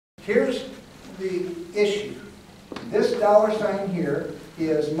Here's the issue. This dollar sign here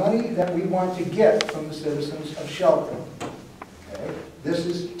is money that we want to get from the citizens of Shelton. Okay? This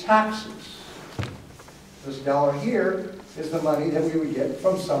is taxes. This dollar here is the money that we would get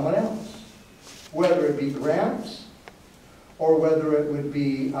from someone else. Whether it be grants, or whether it would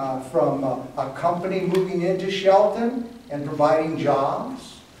be from a company moving into Shelton and providing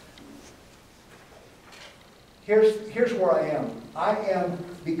jobs. Here's where I am. I am,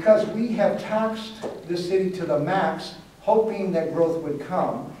 because we have taxed this city to the max, hoping that growth would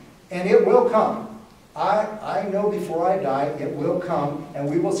come, and it will come. I know before I die it will come, and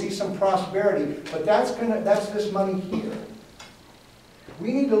we will see some prosperity, but that's this money here.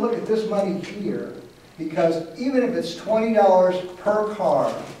 We need to look at this money here, because even if it's $20 per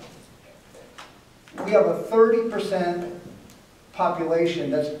car, we have a 30% population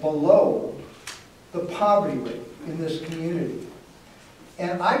that's below the poverty rate in this community.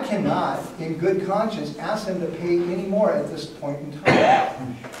 And I cannot, in good conscience, ask them to pay any more at this point in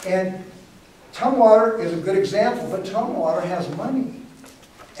time. And Tumwater is a good example, but Tumwater has money.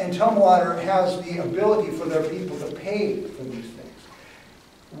 And Tumwater has the ability for their people to pay for these things.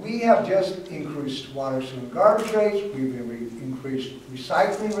 We have just increased water, sewer, and garbage rates. We've increased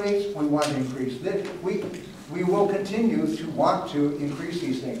recycling rates. We want to increase this. We will continue to want to increase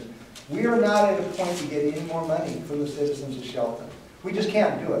these things. We are not at a point to get any more money from the citizens of Shelton. We just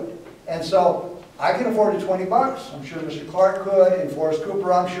can't do it. And so I can afford the 20 bucks. I'm sure Mr. Clark could, and Forrest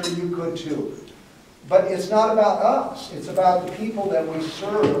Cooper, I'm sure you could too. But it's not about us. It's about the people that we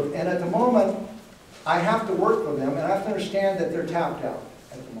serve. And at the moment, I have to work for them, and I have to understand that they're tapped out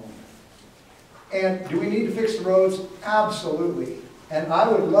at the moment. And do we need to fix the roads? Absolutely. And I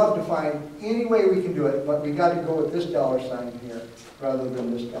would love to find any way we can do it, but we got to go with this dollar sign here rather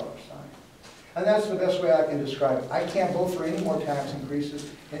than this dollar sign. And that's the best way I can describe it. I can't vote for any more tax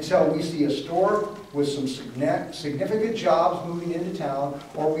increases until we see a store with some significant jobs moving into town,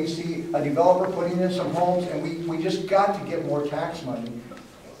 or we see a developer putting in some homes, and we just got to get more tax money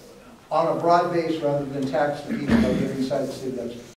on a broad base rather than tax the people that live inside the city limits.